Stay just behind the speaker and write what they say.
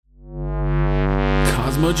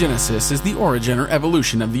Cosmogenesis is the origin or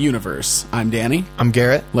evolution of the universe. I'm Danny. I'm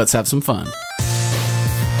Garrett. Let's have some fun.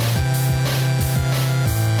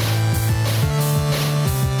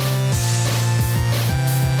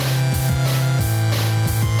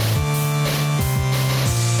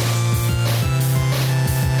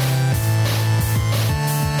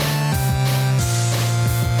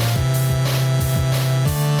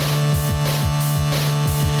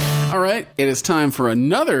 It is time for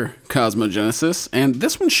another Cosmogenesis, and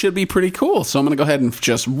this one should be pretty cool. So I'm going to go ahead and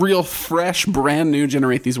just real fresh, brand new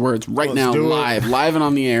generate these words right now, live and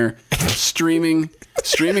on the air, streaming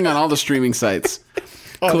on all the streaming sites.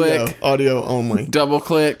 Click. Audio only. Double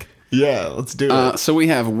click. Yeah, let's do it. So we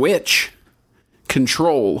have Witch,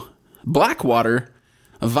 Control, Blackwater,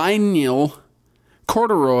 Vinyl,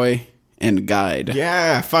 Corduroy, and Guide.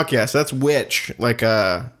 Yeah, fuck yes. That's Witch, like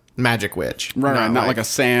a magic witch. Right, not like a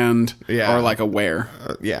sand or like a were.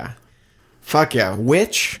 Yeah. Fuck yeah.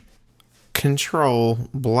 Witch, Control,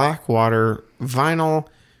 Blackwater, Vinyl,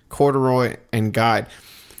 Corduroy, and Guide.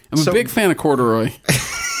 I'm a big fan of Corduroy.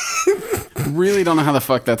 Really don't know how the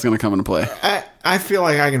fuck that's going to come into play. I feel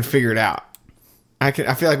like I can figure it out. I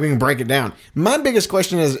feel like we can break it down. My biggest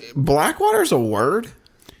question is, Blackwater's a word?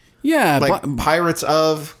 Yeah. Like Pirates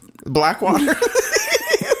of Blackwater?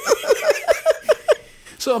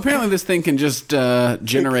 So apparently this thing can just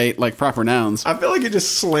generate like proper nouns. I feel like it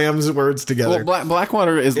just slams words together. Well,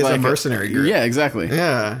 Blackwater is like a mercenary group. Yeah, exactly.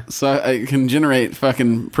 Yeah. So it can generate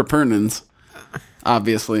fucking propernans,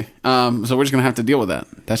 obviously. So we're just going to have to deal with that.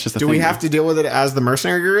 That's just the thing. Do we have to deal with it as the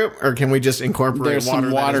mercenary group, or can we just incorporate There's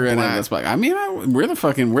some water in it that's black. I mean, we're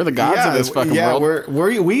the gods of this fucking world.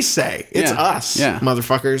 We say. It's us,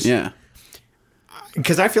 motherfuckers. Yeah.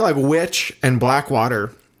 Because I feel like Witch and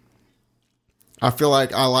Blackwater, I feel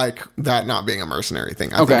like I like that not being a mercenary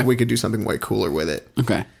thing. I think we could do something way cooler with it.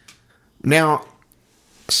 Okay. Now,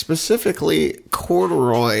 specifically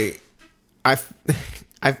Corduroy, I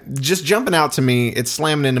just jumping out to me, it's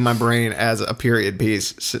slamming into my brain as a period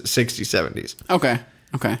piece, 60s, 70s. Okay.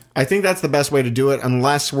 I think that's the best way to do it,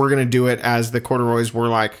 unless we're going to do it as the corduroys were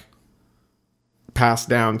like passed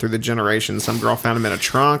down through the generations. Some girl found them in a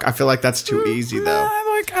trunk. I feel like that's too easy, though.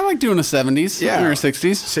 I like doing a 70s or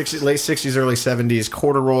 60s. Late 60s, early 70s.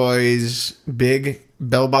 Corduroys, big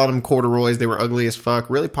bell-bottom corduroys. They were ugly as fuck.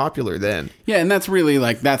 Really popular then. Yeah, and that's really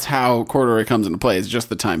that's how corduroy comes into play. It's just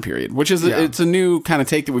the time period, which is it's a new kind of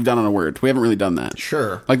take that we've done on a word. We haven't really done that.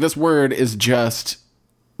 Sure. Like this word is just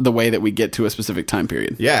the way that we get to a specific time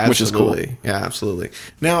period. Yeah, which is cool. Yeah, absolutely.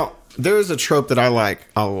 Now, there's a trope that I like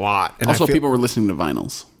a lot. And also, people were listening to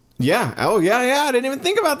vinyls. Yeah. Oh, yeah. I didn't even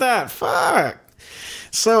think about that. Fuck.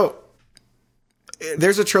 So,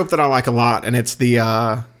 there's a trope that I like a lot, and it's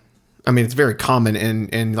it's very common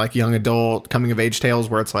in like young adult coming of age tales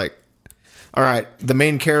where it's like, all right, the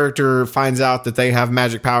main character finds out that they have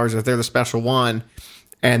magic powers, that they're the special one,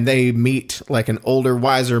 and they meet like an older,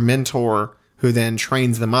 wiser mentor who then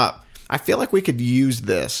trains them up. I feel like we could use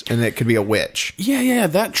this, and it could be a witch. Yeah.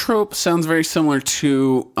 That trope sounds very similar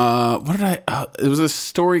to it was a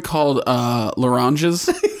story called L'Oranges.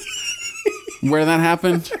 Where that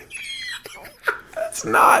happened? That's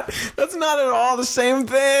not at all the same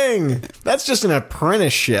thing. That's just an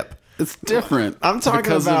apprenticeship. It's different. I'm talking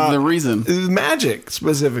because about of the reason. Magic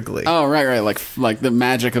specifically. Oh, right. Like the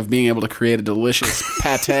magic of being able to create a delicious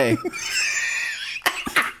pate.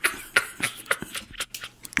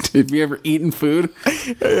 Have you ever eaten food?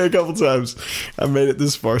 A couple times. I made it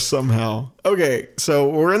this far somehow. Okay, so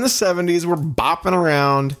we're in the 70s. We're bopping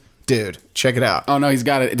around. Dude, check it out. Oh, no, he's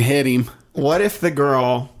got it. It hit him. What if the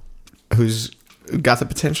girl who's got the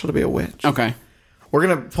potential to be a witch? Okay. We're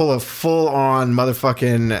going to pull a full-on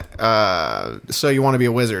motherfucking So You Want to Be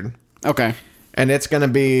a Wizard. Okay. And it's going to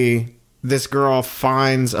be this girl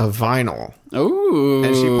finds a vinyl. Ooh.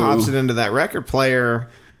 And she pops it into that record player.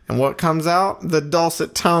 And what comes out? The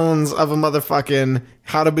dulcet tones of a motherfucking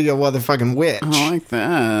How to Be a Motherfucking Witch. I like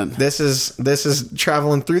that. This is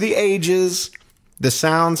traveling through the ages. The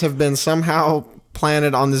sounds have been somehow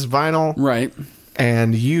planted on this vinyl. Right.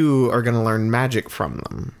 And you are going to learn magic from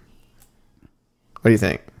them. What do you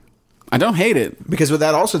think? I don't hate it. Because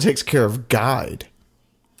that also takes care of Guide.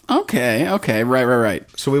 Okay.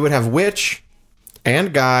 Right. So we would have Witch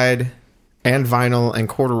and Guide and Vinyl and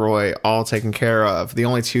Corduroy all taken care of. The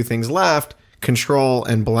only two things left, Control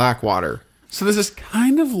and Blackwater. So this is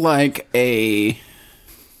kind of like an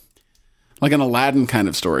Aladdin kind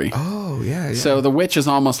of story. Oh, yeah. So the witch is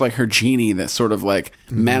almost like her genie that sort of like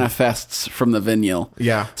manifests from the vinyl.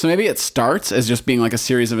 Yeah. So maybe it starts as just being like a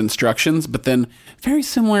series of instructions, but then very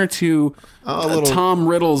similar to Tom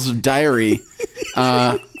Riddle's diary,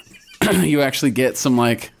 you actually get some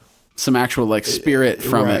actual like spirit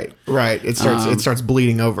from it. Right. It starts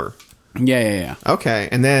bleeding over. Yeah. Okay,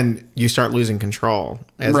 and then you start losing control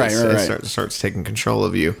as it starts taking control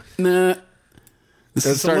of you. Nah.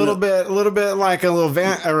 It's a little bit like a little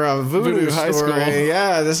voodoo high story. school.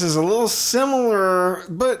 Yeah, this is a little similar,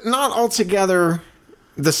 but not altogether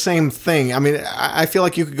the same thing. I mean, I feel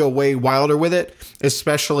like you could go way wilder with it,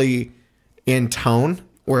 especially in tone,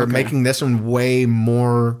 where making this one way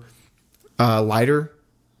more lighter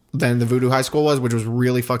than the Voodoo High School was, which was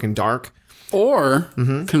really fucking dark. Or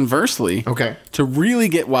conversely, to really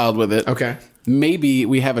get wild with it, maybe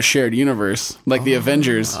we have a shared universe like the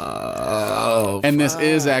Avengers. And this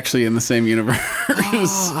is actually in the same universe.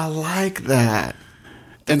 Oh, I like that.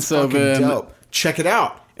 And so then dope. Check it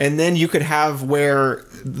out. And then you could have where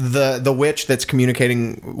the witch that's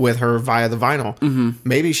communicating with her via the vinyl,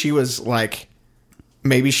 maybe she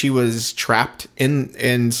was trapped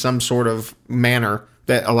in some sort of manner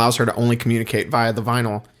that allows her to only communicate via the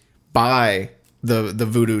vinyl by the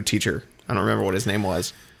voodoo teacher. I don't remember what his name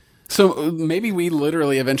was. So maybe we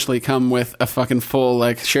literally eventually come with a fucking full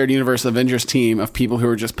like shared universe Avengers team of people who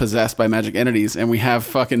are just possessed by magic entities, and we have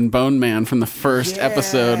fucking Bone Man from the first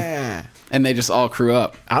episode, and they just all crew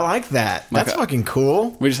up. I like that. That's fucking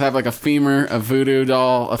cool. We just have like a femur, a voodoo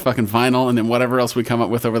doll, a fucking vinyl, and then whatever else we come up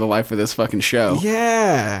with over the life of this fucking show.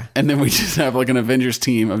 Yeah. And then we just have like an Avengers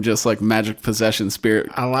team of just like magic possession spirit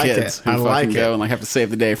kids who fucking go and like have to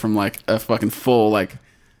save the day from like a fucking full like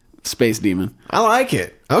space demon. I like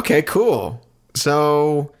it. Okay, cool.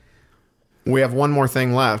 So we have one more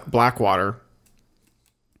thing left, Blackwater.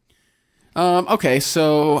 Okay,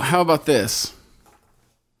 so how about this?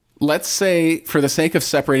 Let's say, for the sake of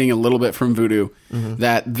separating a little bit from Voodoo,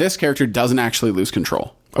 that this character doesn't actually lose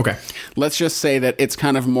control. Okay. Let's just say that it's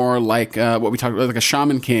kind of more like what we talked about, like a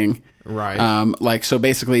shaman king. Right. So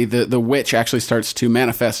basically the witch actually starts to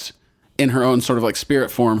manifest in her own sort of like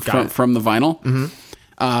spirit form from the vinyl. Mm-hmm.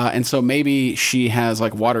 And so maybe she has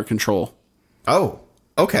like water control. Oh,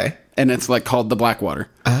 okay. And it's like called the Blackwater.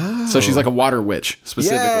 Oh. So she's like a water witch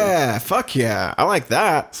specifically. Yeah, fuck yeah. I like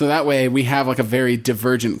that. So that way we have like a very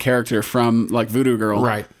divergent character from like Voodoo Girl.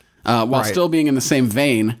 Right. While still being in the same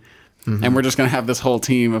vein. Mm-hmm. And we're just going to have this whole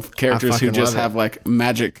team of characters who just have like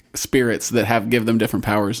magic spirits that give them different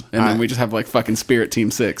powers. And then we just have like fucking Spirit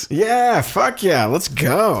Team 6. Yeah, fuck yeah. Let's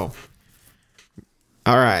go.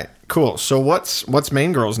 All right. Cool. So what's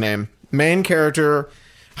main girl's name? Main character,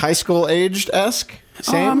 high school aged-esque?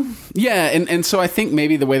 Same? Yeah, and so I think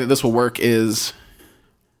maybe the way that this will work is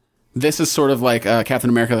this is sort of like Captain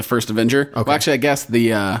America, the first Avenger. Okay. Well, actually, I guess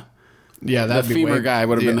the femur guy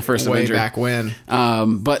would have been the first Avenger. Way back when.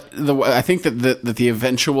 But I think that the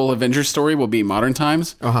eventual Avenger story will be modern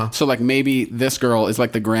times. Uh-huh. So like maybe this girl is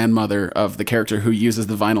like the grandmother of the character who uses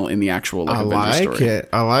the vinyl in the actual Avenger story.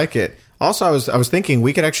 I like it. Also, I was thinking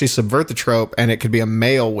we could actually subvert the trope and it could be a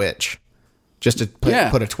male witch. Just to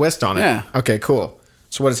put a twist on it. Yeah. Okay, cool.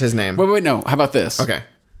 So what is his name? Wait, no. How about this? Okay.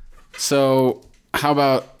 So how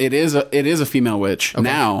about it is a female witch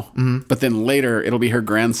now, but then later it'll be her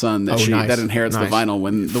grandson that inherits the vinyl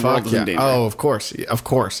when the world is in danger. Oh, of course.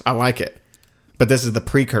 I like it. But this is the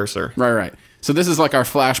precursor. Right. So this is like our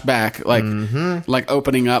flashback, like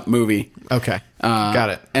opening up movie. Okay. Got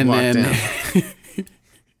it. And locked then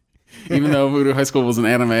even though Voodoo High School was an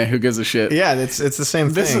anime, who gives a shit? Yeah, it's the same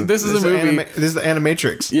thing. This is a movie. This is the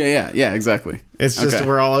Animatrix. Yeah, exactly. It's just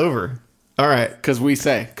we're all over. All right, because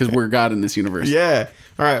we're God in this universe. Yeah.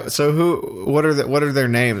 All right. So what are their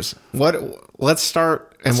names? Let's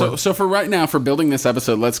start. And so for right now, for building this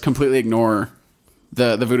episode, let's completely ignore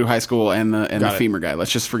the Voodoo High School and the femur guy.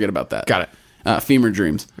 Let's just forget about that. Got it. Femur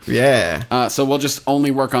dreams. Yeah. So we'll just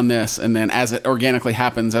only work on this, and then as it organically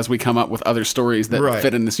happens, as we come up with other stories that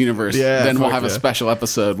fit in this universe, then we'll have a special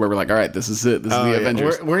episode where we're like, all right, this is it. This is the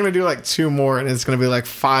Avengers. We're going to do like 2 more, and it's going to be like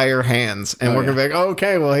Fire Hands. And we're going to be like,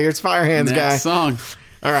 okay, well, here's Fire Hands, guy. Song.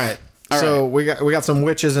 All right. So we got some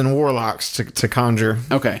witches and warlocks to conjure.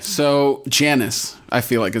 Okay, so Janice, I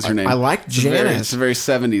feel like is her name. I like Janice. It's a very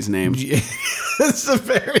 70s name. It's a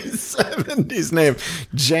very 70s name.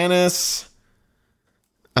 Janice.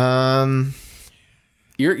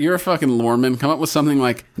 You're a fucking loreman. Come up with something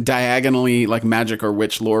like diagonally like magic or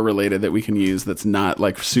witch lore related that we can use that's not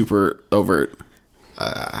like super overt.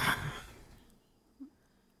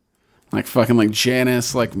 Like fucking like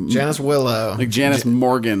Janice Willow. Like Janice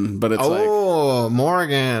Morgan, but it's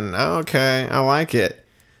Morgan. Okay, I like it.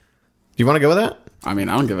 Do you want to go with that? I mean,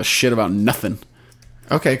 I don't give a shit about nothing.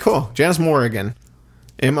 Okay, cool. Janice Morgan.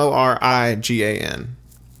 Morigan.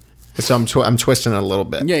 So I'm twisting it a little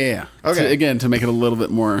bit. Yeah. Okay. To make it a little bit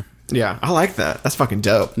more Yeah, I like that. That's fucking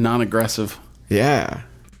dope. Non-aggressive. Yeah.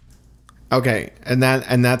 Okay, and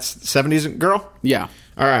that's 70s girl? Yeah.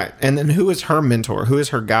 All right. And then who is her mentor? Who is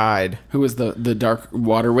her guide? Who is the dark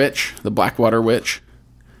water witch? The Blackwater witch?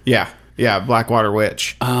 Yeah. Yeah, Blackwater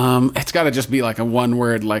Witch. It's got to just be like a one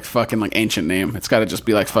word, like fucking like ancient name. It's got to just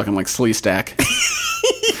be like fucking like Sleestack.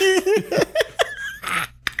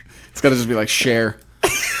 It's got to just be like Cher.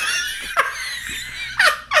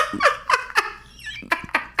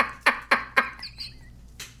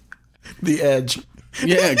 The Edge.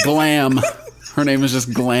 Yeah, Glam. Her name is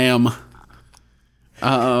just Glam.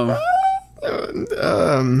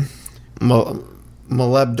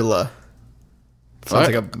 Molebdula. Sounds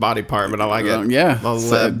like a body part, but I like it. Yeah.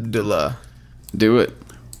 Molebdula. Do it.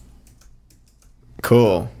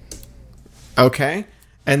 Cool. Okay.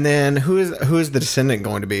 And then who is the descendant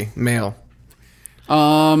going to be? Male.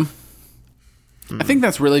 I think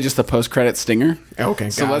that's really just a post-credit stinger.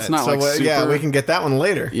 Okay, so let's not super... Yeah, we can get that one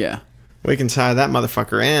later. Yeah. We can tie that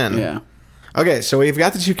motherfucker in. Yeah. Okay, so we've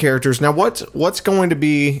got the two characters. Now what's going to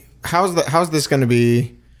be how's this going to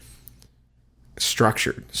be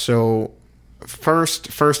structured? So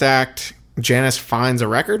first act, Janice finds a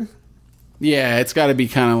record? Yeah, it's got to be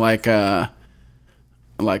kind of like a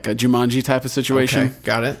Jumanji type of situation. Okay,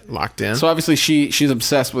 got it. Locked in. So obviously she's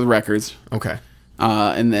obsessed with records. Okay.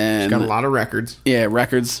 And then She's got a lot of records. Yeah,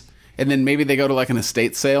 records. And then maybe they go to like an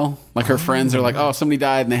estate sale. Like her friends are like, "Oh, somebody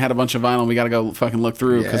died and they had a bunch of vinyl. We got to go fucking look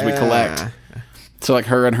through because we collect." So like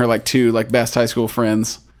her and her like two like best high school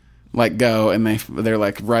friends like go and they're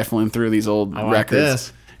like rifling through these old records.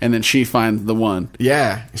 This. And then she finds the one.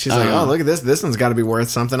 Yeah. She's like, "Oh, look at this. This one's got to be worth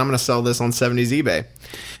something. I'm going to sell this on 70s eBay."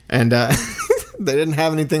 And they didn't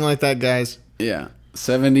have anything like that, guys. Yeah.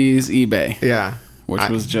 70s eBay. Yeah. Which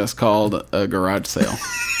was just called a garage sale.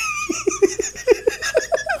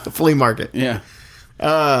 The flea market. Yeah.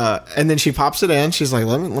 And then she pops it in. She's like,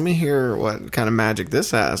 let me hear what kind of magic this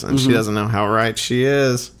has. And she doesn't know how right she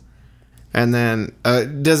is. And then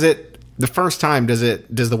does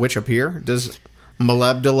the witch appear? Does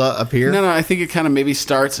Molebdula appear? No, I think it kind of maybe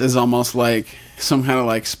starts as almost like some kind of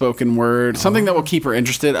like spoken word, something that will keep her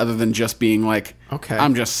interested other than just being like, okay,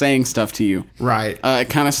 I'm just saying stuff to you. Right. It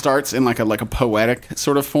kind of starts in like a poetic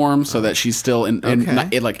sort of form so that she's still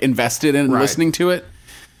invested in listening to it.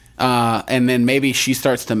 And then maybe she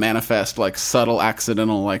starts to manifest like subtle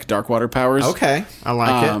accidental like dark water powers. Okay. I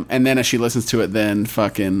like it. And then as she listens to it, then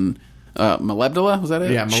fucking Molebdula, was that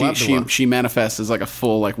it? Yeah, Molebdula. She manifests as like a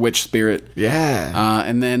full like witch spirit. Yeah.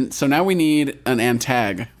 And then so now we need an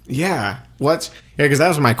antag. Yeah. Because that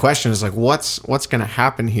was my question, is like what's going to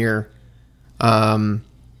happen here?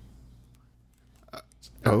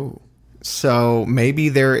 So maybe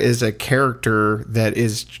there is a character that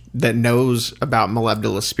knows about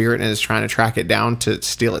Molebdula's spirit and is trying to track it down to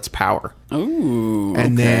steal its power. Ooh.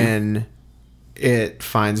 And then it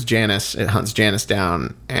finds Janice, it hunts Janice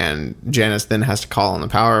down, and Janice then has to call on the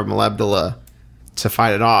power of Molebdula to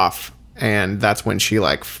fight it off, and that's when she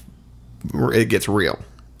it gets real.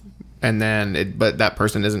 And then but that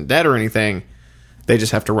person isn't dead or anything. They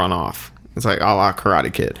just have to run off. It's like a la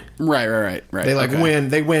Karate Kid. Right.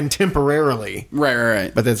 They win temporarily.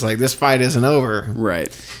 Right. But it's like, this fight isn't over.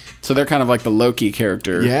 Right. So they're kind of like the Loki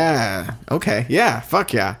character. Yeah. Okay. Yeah.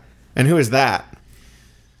 Fuck yeah. And who is that?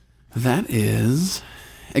 That is...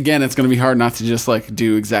 Again, it's going to be hard not to just like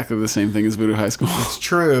do exactly the same thing as Voodoo High School. It's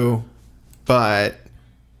true. But...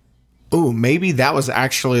 Ooh, maybe that was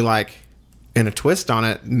actually like... In a twist on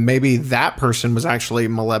it, maybe that person was actually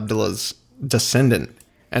Molebdula's descendant.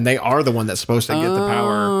 And they are the one that's supposed to get the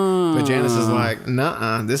power. But Janice is like,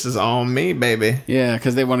 nuh-uh, this is all me, baby. Yeah,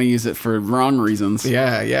 because they want to use it for wrong reasons.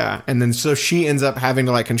 Yeah. And then so she ends up having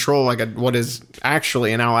to like control like what is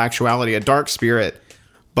actually in all actuality a dark spirit,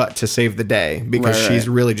 but to save the day. Because she's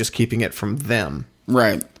really just keeping it from them.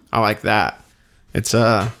 Right. I like that. It's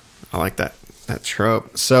I like that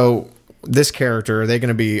trope. So this character, are they going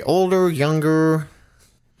to be older, younger?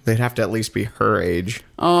 They'd have to at least be her age.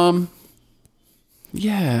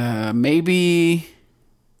 Yeah, maybe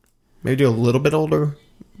do a little bit older,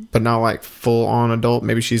 but not like full on adult.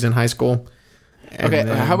 Maybe she's in high school. Okay,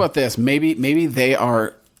 how about this? Maybe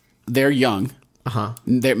they're young. Uh-huh.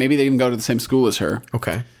 Maybe they even go to the same school as her.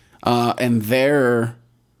 Okay. And their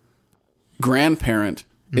grandparent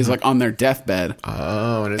is like on their deathbed.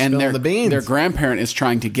 Oh, and it's spilling the beans. Their grandparent is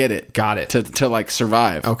trying to get it. Got it. To like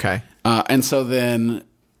survive. Okay. And so then,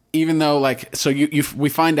 even though like, so we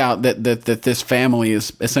find out that this family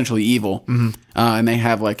is essentially evil, and they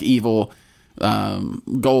have like evil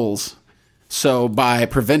goals. So by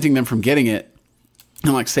preventing them from getting it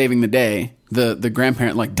and like saving the day, the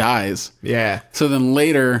grandparent like dies. Yeah. So then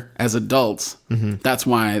later, as adults, that's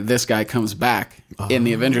why this guy comes back in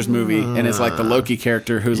the Avengers movie, and it's like the Loki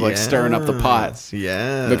character who's like stirring up the pot.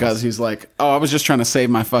 Yeah. Because he's like, oh, I was just trying to save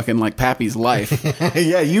my fucking like pappy's life.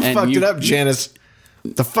 Yeah, you fucked it up, Janice.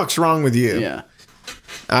 The fuck's wrong with you? Yeah.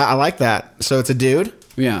 I like that. So it's a dude,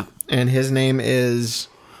 Yeah. and his name is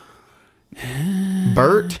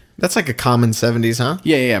Burt. That's like a common 70s, huh?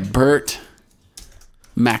 Yeah. Burt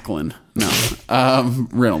Macklin. No.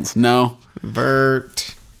 Reynolds. No.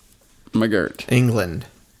 Burt McGirt. England.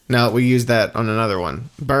 No, we used that on another one.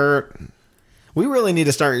 Burt. We really need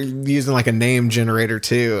to start using like a name generator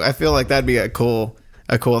too. I feel like that'd be a cool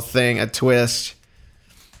thing, a twist.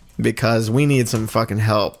 Because we need some fucking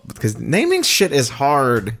help. Because naming shit is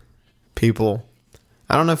hard, people.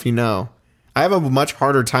 I don't know if you know. I have a much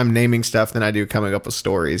harder time naming stuff than I do coming up with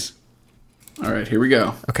stories. All right, here we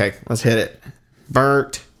go. Okay, let's hit it.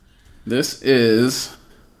 Burt. This is...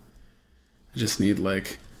 I just need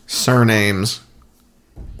like... Surnames.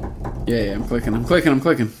 Yeah, I'm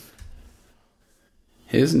clicking.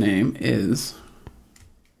 His name is...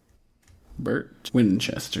 Burt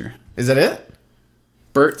Winchester. Is that it?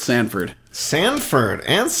 Burt Sanford. Sanford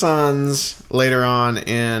and Sons later on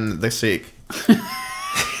in the Seek.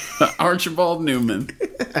 Archibald Newman.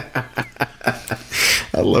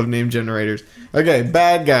 I love name generators. Okay,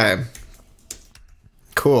 bad guy.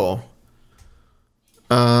 Cool.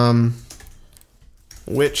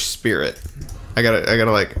 Witch spirit. I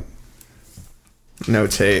gotta like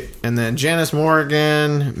notate. And then Janice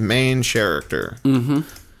Morgan, main character. Mm-hmm.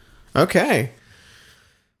 Okay.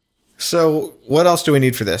 So what else do we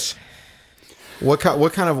need for this? What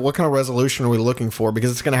kind of resolution are we looking for? Because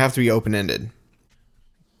it's going to have to be open ended.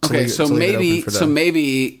 Okay, so maybe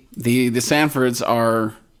the Sanfords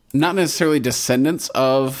are not necessarily descendants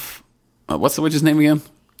of what's the witch's name again?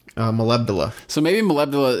 Malebdula. So maybe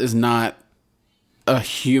Malebdula is not a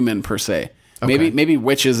human per se. Okay. Maybe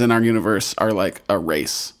witches in our universe are like a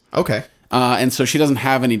race. Okay. And so she doesn't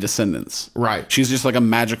have any descendants. Right. She's just like a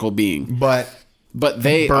magical being. But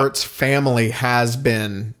they Burt's family has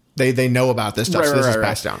been they know about this stuff. So this is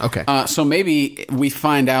passed down. Okay. So maybe we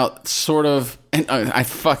find out sort of, and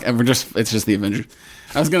it's just the Avengers.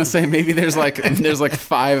 I was gonna say maybe there's like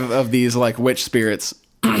 5 of these like witch spirits,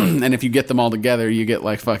 and if you get them all together, you get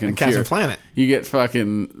like fucking Captain Planet. You get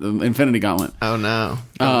fucking Infinity Gauntlet. Oh no!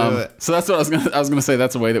 Don't do it. So that's what I was gonna say.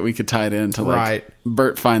 That's a way that we could tie it into like right.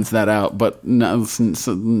 Burt finds that out, but no,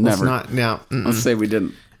 never. Not now. Let's say we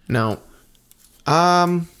didn't. No.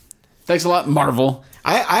 Thanks a lot, Marvel.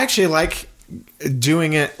 I actually like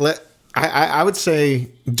doing it. I would say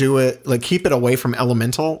do it like keep it away from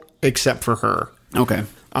Elemental, except for her. Okay.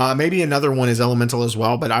 Maybe another one is Elemental as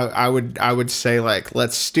well, but I would say like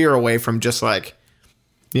let's steer away from just like,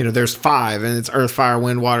 there's 5 and it's Earth, Fire,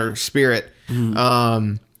 Wind, Water, Spirit.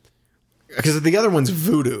 Mm-hmm. Because the other one's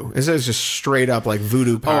voodoo. It's just straight up like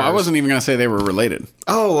voodoo powers. Oh, I wasn't even gonna say they were related.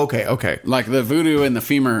 Oh, okay. Like the voodoo and the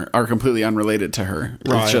femur are completely unrelated to her.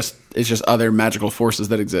 Right. It's just other magical forces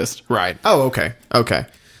that exist. Right. Oh, okay.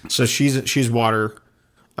 So she's water.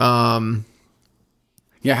 Yeah.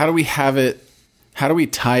 How do we have it? How do we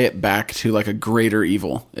tie it back to like a greater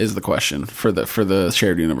evil? Is the question for the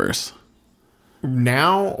shared universe.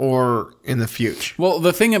 Now or in the future? Well,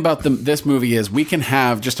 the thing about this movie is we can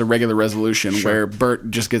have just a regular resolution where Burt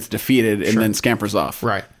just gets defeated and then scampers off.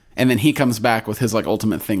 Right. And then he comes back with his like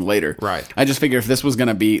ultimate thing later. Right. I just figure if this was going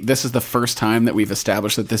to be, this is the first time that we've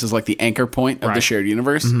established that this is like the anchor point of the shared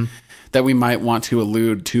universe, that we might want to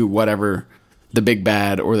allude to whatever the big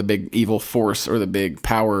bad or the big evil force or the big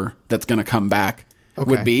power that's going to come back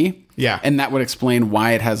would be. Yeah. And that would explain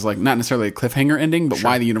why it has like not necessarily a cliffhanger ending, but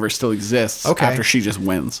why the universe still exists after she just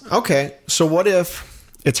wins. Okay. So what if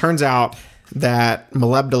it turns out that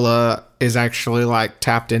Malebdula is actually like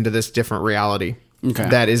tapped into this different reality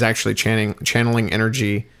that is actually channeling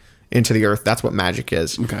energy into the earth? That's what magic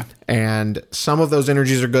is. Okay. And some of those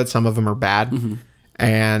energies are good, some of them are bad. Mm-hmm.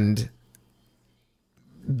 And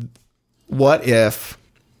what if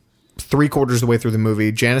 3/4 of the way through the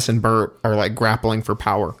movie, Janice and Burt are like grappling for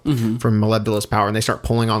power from Malebdula's power, and they start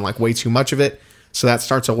pulling on like way too much of it. So that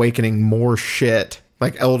starts awakening more shit,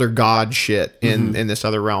 like elder god shit in this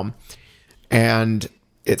other realm. And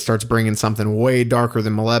it starts bringing something way darker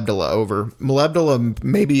than Malebdula over. Malebdula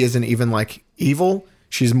maybe isn't even like evil.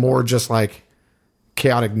 She's more just like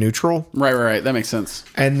chaotic neutral. Right. That makes sense.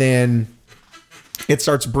 And then it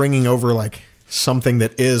starts bringing over like something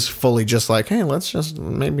that is fully just like, hey, let's just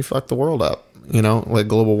maybe fuck the world up, like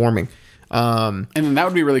global warming. And then that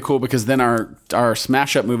would be really cool because then our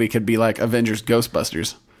smash up movie could be like Avengers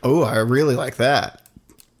Ghostbusters. Oh, I really like that.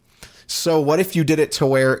 So what if you did it to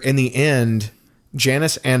where in the end,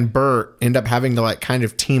 Janice and Bert end up having to like kind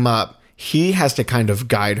of team up. He has to kind of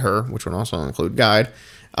guide her, which would also include guide.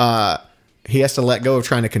 He has to let go of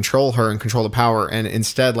trying to control her and control the power, and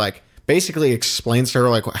instead like basically explains to her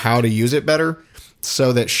like how to use it better,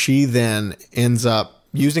 so that she then ends up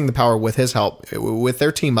using the power with his help, with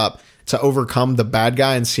their team up, to overcome the bad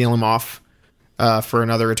guy and seal him off for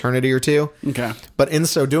another eternity or two. Okay. But in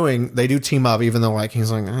so doing, they do team up, even though like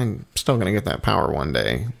he's like, I'm still gonna get that power one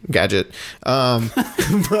day, gadget.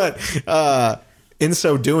 But in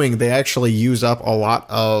so doing, they actually use up a lot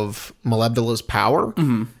of Malebolgia's power.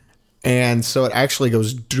 Mm-hmm. And so it actually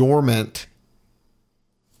goes dormant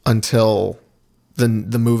until the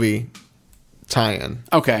movie tie-in.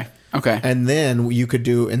 Okay. And then you could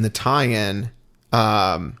do in the tie-in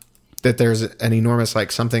that there's an enormous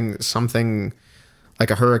like something like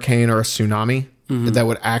a hurricane or a tsunami that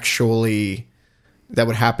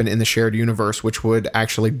would happen in the shared universe, which would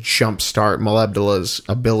actually jumpstart Malebolgia's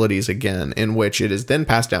abilities again, in which it is then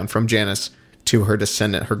passed down from Janice to her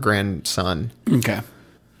descendant, her grandson. Okay.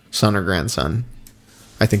 Son or grandson.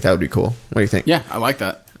 I think that would be cool. What do you think? Yeah, I like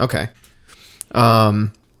that. Okay. Yeah.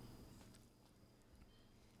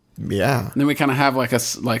 And then we kind of have like a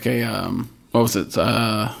what was it?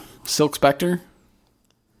 Silk Spectre?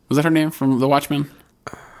 Was that her name from The Watchmen?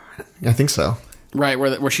 I think so. Right,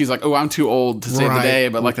 where she's like, oh, I'm too old to save the day,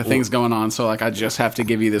 but like the thing's going on, so like I just have to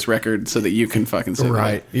give you this record so that you can fucking save the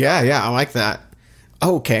day. Yeah, I like that.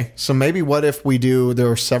 Oh, okay. So maybe what if there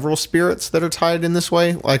are several spirits that are tied in this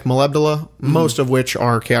way, like Malebolgia, most of which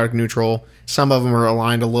are chaotic neutral. Some of them are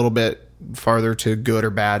aligned a little bit farther to good or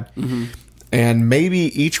bad. Mm-hmm. And maybe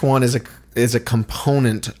each one is a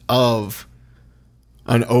component of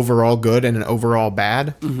an overall good and an overall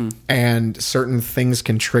bad. Mm-hmm. And certain things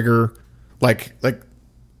can trigger like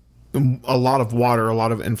a lot of water, a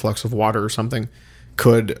lot of influx of water or something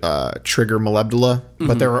could trigger Malebolgia. Mm-hmm.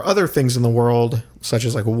 But there are other things in the world, such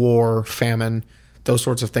as like war, famine, those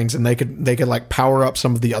sorts of things, and they could like power up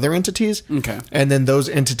some of the other entities. Okay. And then those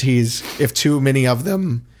entities, if too many of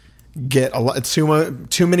them get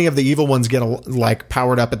too many of the evil ones get like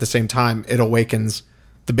powered up at the same time, it awakens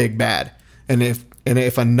the big bad. And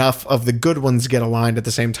if enough of the good ones get aligned at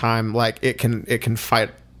the same time, like it can fight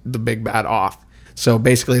the big bad off. So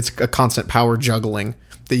basically, it's a constant power juggling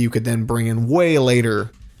that you could then bring in way later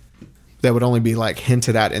that would only be like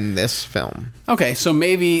hinted at in this film. Okay, so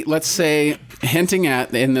maybe let's say hinting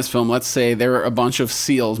at in this film, let's say there are a bunch of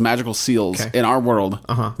seals, magical seals in our world,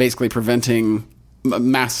 basically preventing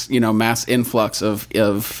mass influx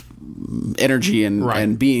of energy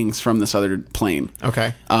and beings from this other plane.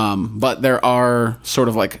 Okay. But there are sort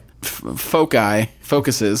of like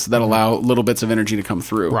focuses that allow little bits of energy to come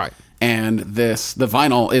through. Right. And the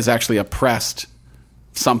vinyl is actually a pressed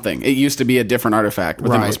something. It used to be a different artifact, but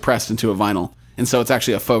then it was pressed into a vinyl. And so it's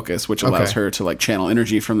actually a focus, which allows her to like channel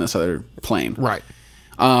energy from this other plane. Right.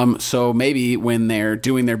 So maybe when they're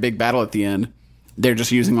doing their big battle at the end, they're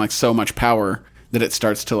just using like so much power that it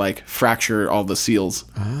starts to like fracture all the seals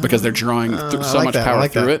because they're drawing so much power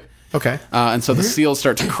through it. Okay. And so the seals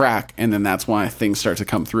start to crack, and then that's why things start to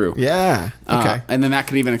come through. Yeah. Okay. And then that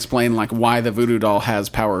could even explain like why the voodoo doll has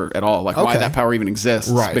power at all, like why that power even exists.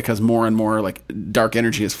 Right. Because more and more like dark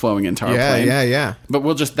energy is flowing into our plane. Yeah.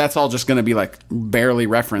 But that's all just going to be like barely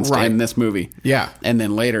referenced in this movie. Yeah. And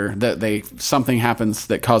then later something happens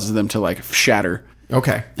that causes them to like shatter.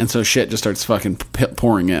 Okay. And so shit just starts fucking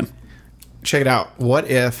pouring in. Check it out. What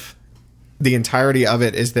if the entirety of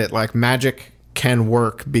it is that like magic can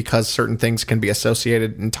work because certain things can be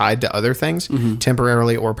associated and tied to other things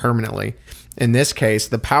temporarily or permanently. In this case,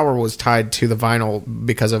 the power was tied to the vinyl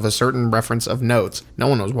because of a certain reference of notes. No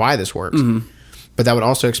one knows why this works, but that would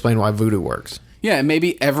also explain why voodoo works. Yeah, and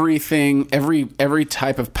maybe everything, every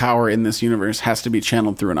type of power in this universe has to be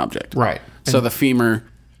channeled through an object. Right. So the femur,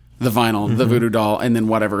 the vinyl, the voodoo doll, and then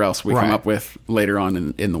whatever else we come up with later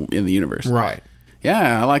on in the universe. Right.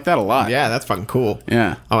 Yeah, I like that a lot. Yeah, that's fucking cool.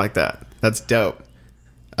 Yeah. I like that. That's dope.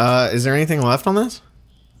 Is there anything left on this?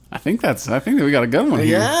 I think that we got a good one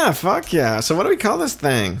here. Yeah, fuck yeah. So what do we call this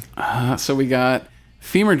thing? So we got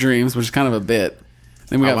Femur Dreams, which is kind of a bit.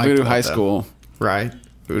 Then we got Voodoo High School. Right.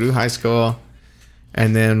 Voodoo High School.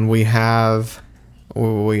 And then we have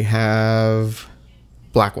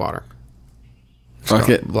Blackwater. Fuck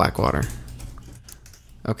it. Blackwater.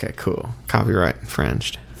 Okay, cool. Copyright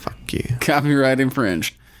infringed. Fuck you. Copyright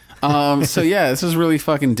infringed. So yeah, this is really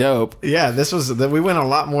fucking dope. Yeah, we went a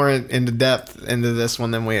lot more into depth into this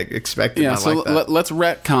one than we expected. Yeah, so let's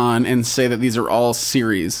retcon and say that these are all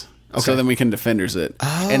series. Okay. So then we can Defenders it.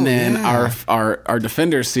 And then our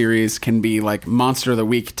Defenders series can be like Monster of the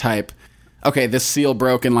Week type okay, this seal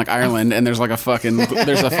broke in like Ireland, and there's a fucking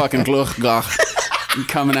Gluchgach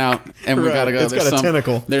coming out, and we gotta go. It's got a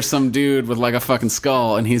tentacle. There's some dude with like a fucking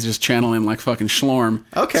skull, and he's just channeling like fucking Schlorm.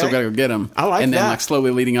 Okay. So we gotta go get him. I like and then that. like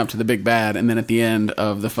slowly leading up to the big bad, and then at the end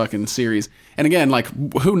of the fucking series. And again, like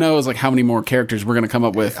who knows like how many more characters we're gonna come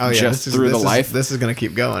up with through the life. This is gonna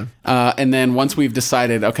keep going. And then once we've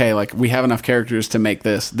decided, okay, like we have enough characters to make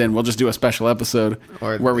this, then we'll just do a special episode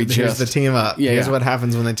where we here's the team up. Yeah, here's what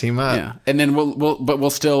happens when they team up. Yeah, and then we'll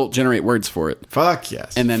still generate words for it. Fuck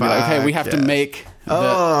yes. And then be like, okay, we have to make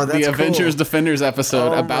the Avengers Defenders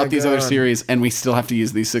episode about these other series, and we still have to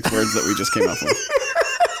use these 6 words that we just came up with.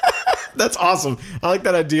 That's awesome. I like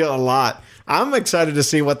that idea a lot. I'm excited to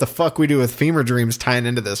see what the fuck we do with Femur Dreams tying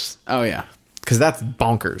into this. Oh yeah, because that's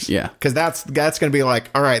bonkers. Yeah, because that's going to be like,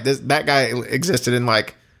 all right, that guy existed in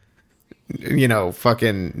like,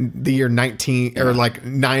 fucking the year 19 or like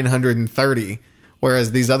 930.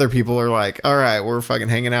 Whereas these other people are like, all right, we're fucking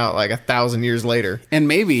hanging out like 1,000 years later. And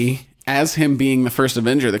maybe as him being the first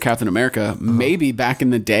Avenger, the Captain America, maybe back in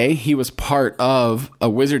the day he was part of a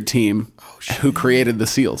wizard team who created the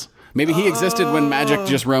seals. Maybe he existed when magic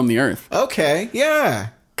just roamed the earth. Okay, yeah.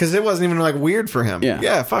 Because it wasn't even like weird for him. Yeah.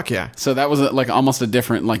 Yeah, fuck yeah. So that was like almost a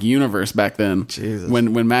different like universe back then. Jesus.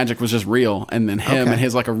 When magic was just real, and then him and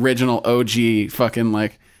his like original OG fucking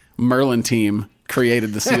like Merlin team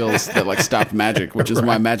created the seals that like stopped magic, which is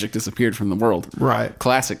why magic disappeared from the world. Right.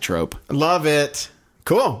 Classic trope. Love it.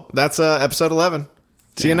 Cool. That's episode 11.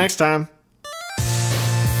 See you next time.